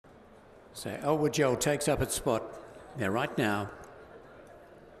So ALWAJEL takes up its spot there right now.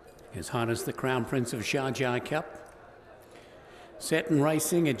 His Highness the Crown Prince of Sharjah Cup. Set and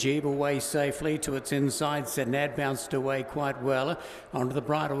racing, ALWAJEL away safely to its inside. Tadhg bounced away quite well. Onto the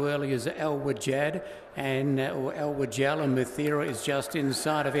bridle early is ALWAJEL and Mathira is just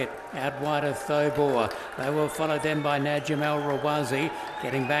inside of it. Out wide of Tadhg. They will follow then by ALWAJEL.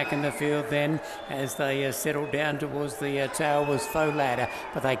 Getting back in the field then as they settle down towards the tail was Folad.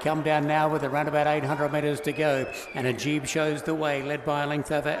 But they come down now with around about 800 metres to go. And ALWAJEL shows the way, led by a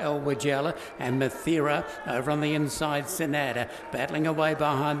length over ALWAJEL and Mathira over on the inside. Tadhg battling away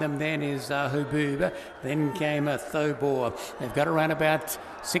behind them then is Hubub. Then came Tadhg. They've got around about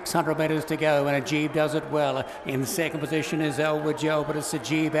 600 metres to go and ALWAJEL does it well. In second position is ALWAJEL, but it's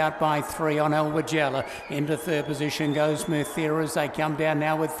ALWAJEL out by 3 on ALWAJEL. Into third position goes Mathira as they come down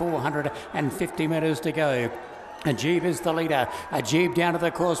now with 450 metres to go. ALWAJEL is the leader. ALWAJEL down to the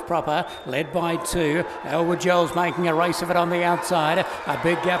course proper, led by 2. ALWAJEL's making a race of it on the outside. A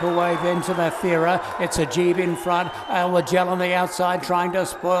big gap away then to Mathira. It's ALWAJEL in front. ALWAJEL on the outside trying to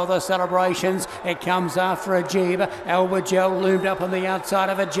spoil the celebrations. It comes after ALWAJEL. ALWAJEL loomed up on the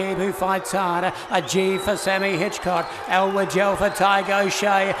outside of ALWAJEL who fights hard. ALWAJEL for Sammy Hitchcock. ALWAJEL for Tadhg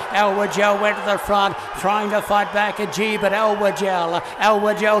O'Shea. ALWAJEL went to the front trying to fight back ALWAJEL, but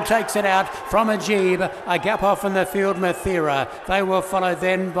ALWAJEL takes it out from ALWAJEL. A gap off in the field, Mathira. They were followed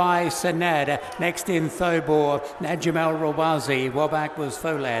then by Tadhg. Next in Tadhg, ALWAJEL. Wabak was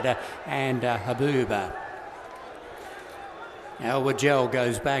Folad and Hubub. ALWAJEL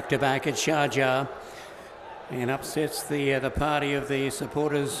goes back to back at Sharjah and upsets the party of the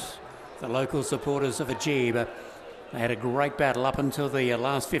supporters, the local supporters of ALWAJEL. They had a great battle up until the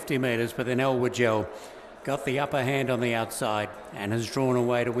last 50 metres, but then ALWAJEL got the upper hand on the outside and has drawn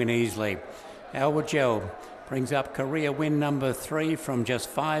away to win easily. ALWAJEL brings up career win number 3 from just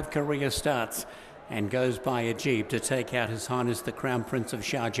 5 career starts and goes by ALWAJEL to take out His Highness the Crown Prince of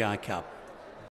Sharjah Cup.